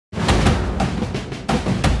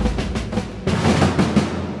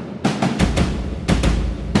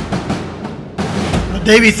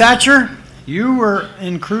Davy Thatcher, you were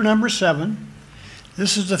in crew number 7.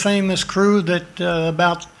 This is the famous crew that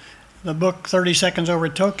about the book 30 Seconds Over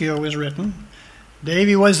Tokyo was written.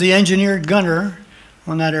 Davy was the engineer gunner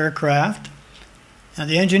on that aircraft. And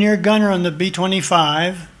the engineer gunner on the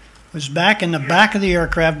B-25 was back in the back of the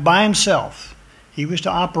aircraft by himself. He was to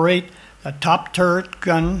operate a top turret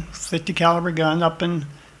gun, 50 caliber gun, up in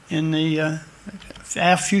the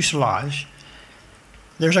aft fuselage.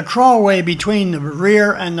 There's a crawlway between the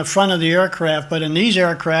rear and the front of the aircraft, but in these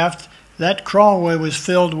aircraft, that crawlway was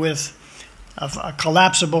filled with a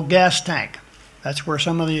collapsible gas tank. That's where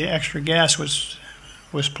some of the extra gas was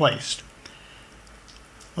placed.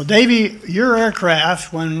 Well, Davy, your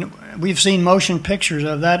aircraft, when we've seen motion pictures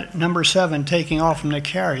of that number 7 taking off from the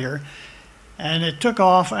carrier, and it took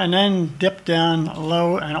off and then dipped down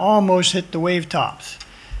low and almost hit the wave tops.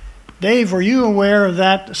 Dave, were you aware of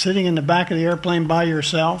that sitting in the back of the airplane by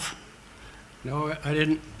yourself? No, I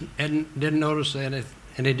didn't notice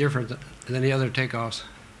any difference than any other takeoffs.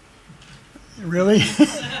 Really?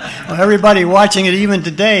 Well, everybody watching it even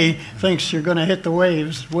today thinks you're going to hit the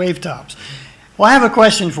wave tops. Well, I have a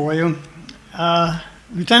question for you.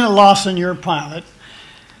 Lieutenant Lawson, your pilot,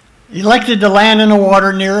 elected to land in the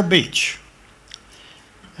water near a beach.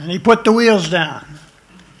 And he put the wheels down.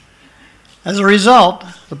 As a result,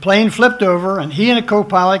 the plane flipped over and he and a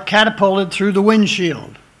co-pilot catapulted through the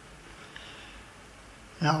windshield.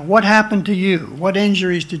 Now, what happened to you? What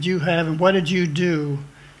injuries did you have and what did you do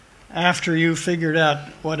after you figured out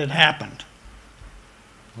what had happened?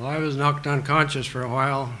 Well, I was knocked unconscious for a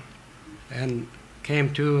while and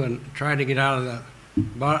came to and tried to get out of the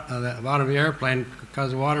bottom of the airplane because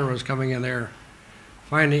the water was coming in there.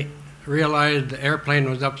 Finally realized the airplane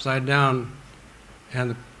was upside down and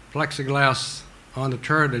the plexiglass on the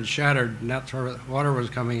turret had shattered, and that's where the water was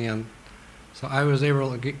coming in. So I was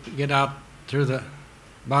able to get out through the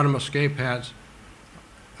bottom escape hatch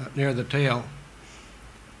near the tail.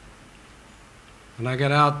 When I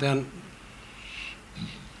got out, then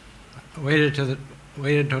waited till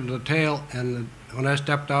the tail, and when I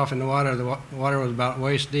stepped off in the water was about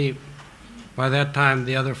waist deep. By that time,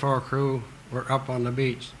 the other 4 crew were up on the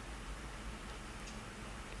beach.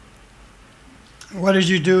 What did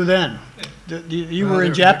you do then? You were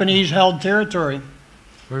in Japanese-held territory.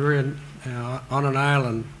 We were on an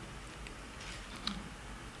island,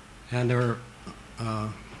 and there were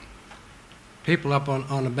people up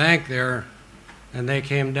on the bank there, and they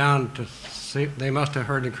came down to see. They must have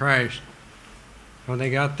heard the crash. When they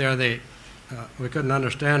got there, we couldn't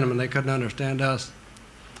understand them, and they couldn't understand us.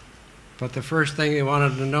 But the first thing they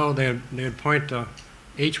wanted to know, they'd point to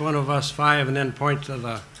each one of us 5, and then point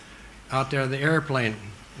to out there the airplane.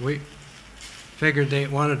 We figured they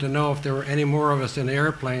wanted to know if there were any more of us in the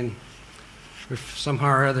airplane. We somehow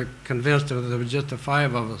or other convinced them that there was just the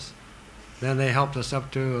 5 of us. Then they helped us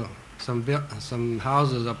up to some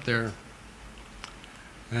houses up there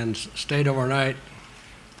and stayed overnight.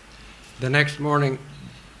 The next morning,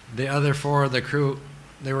 the other 4 of the crew,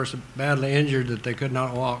 they were so badly injured that they could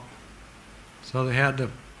not walk. So they had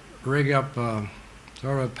to rig up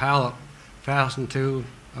sort of a pallet fastened to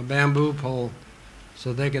a bamboo pole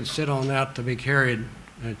so they could sit on that to be carried.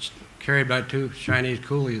 And it's carried by 2 Chinese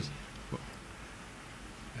coolies.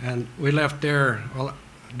 And we left there. Well,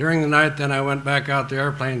 during the night, then I went back out the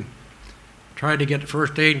airplane, tried to get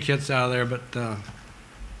first aid kits out of there, but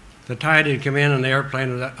the tide had come in and the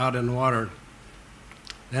airplane was out in the water.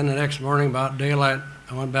 Then the next morning, about daylight,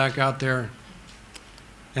 I went back out there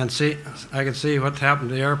and I could see what happened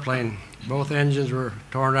to the airplane. Both engines were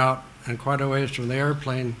torn out and quite a ways from the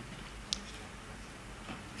airplane.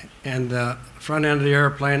 And the front end of the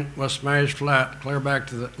airplane was smashed flat, clear back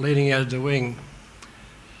to the leading edge of the wing.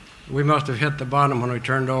 We must have hit the bottom when we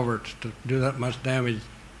turned over to do that much damage.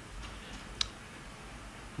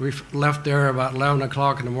 We left there about 11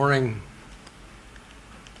 o'clock in the morning.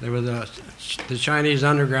 There was the Chinese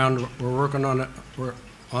underground were working on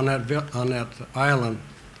that island.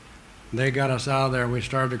 They got us out of there. We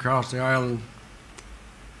started to cross the island.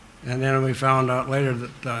 And then we found out later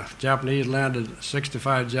that the Japanese landed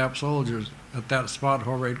 65 Jap soldiers at that spot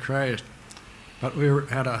where we'd crashed. But we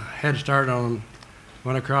had a head start on them,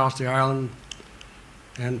 went across the island,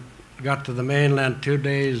 and got to the mainland 2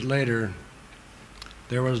 days later.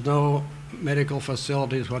 There was no medical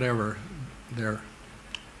facilities, whatever, there.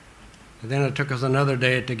 And then it took us another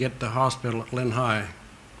day to get to the hospital at Lin Hai.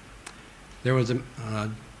 There was an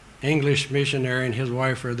English missionary and his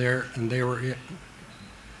wife were there, and they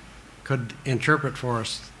could interpret for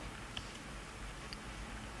us.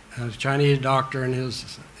 A Chinese doctor and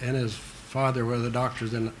his father were the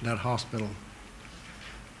doctors in that hospital.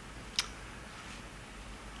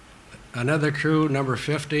 another crew, number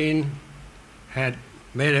 15, had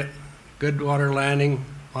made a good water landing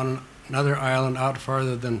on another island out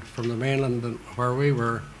farther than from the mainland than where we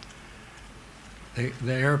were. The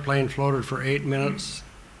airplane floated for 8 minutes,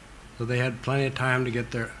 so they had plenty of time to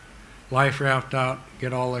get their life raft out,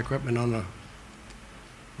 get all the equipment on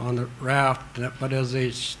the raft. But as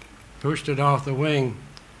they pushed it off the wing,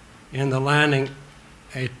 in the landing,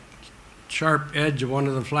 a sharp edge of one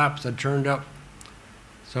of the flaps had turned up,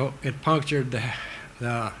 so it punctured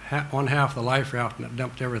one half of the life raft, and it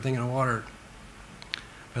dumped everything in the water.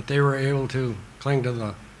 But they were able to cling to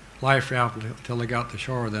the life raft until they got to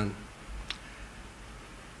shore then.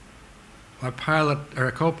 My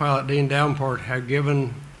co-pilot, Dean Davenport, had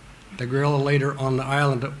given the guerrilla leader on the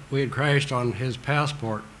island that we had crashed on his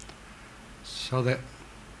passport. So the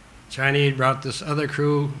Chinese brought this other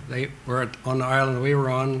crew. They were on the island we were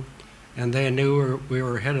on, and they knew we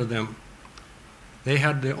were ahead of them. They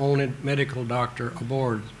had the only medical doctor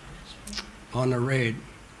aboard on the raid,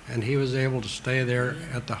 and he was able to stay there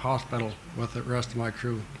at the hospital with the rest of my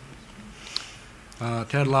crew.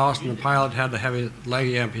 Ted Lawson, the pilot, had to have his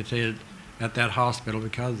leg amputated at that hospital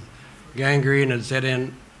because gangrene had set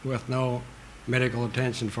in with no medical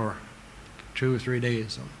attention for 2 or 3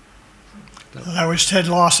 days. So that was Ted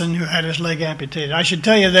Lawson who had his leg amputated. I should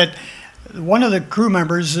tell you that one of the crew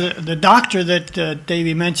members, the doctor that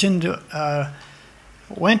Davey mentioned,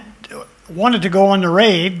 wanted to go on the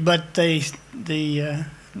raid, but the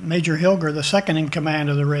Major Hilger, the second in command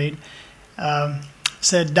of the raid,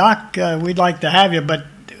 said, "Doc, we'd like to have you, but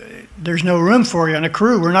there's no room for you on a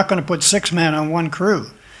crew. We're not going to put 6 men on one crew."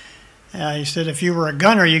 He said, "If you were a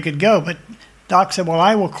gunner, you could go." But Doc said, "Well,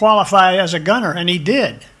 I will qualify as a gunner," and he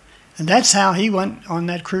did. And that's how he went on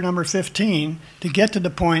that crew number 15 to get to the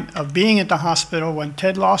point of being at the hospital when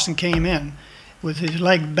Ted Lawson came in with his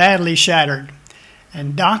leg badly shattered.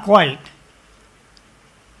 And Doc White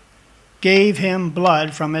gave him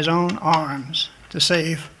blood from his own arms to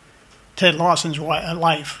save Ted Lawson's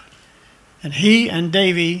life. And he and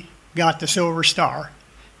Davey got the Silver Star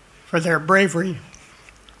for their bravery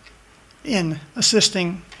in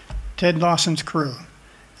assisting Ted Lawson's crew.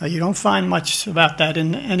 You don't find much about that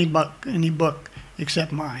in any book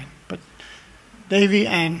except mine. But Davey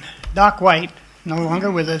and Doc White, no longer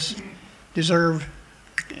with us, deserve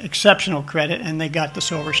exceptional credit, and they got the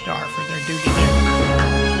Silver Star for their duty there.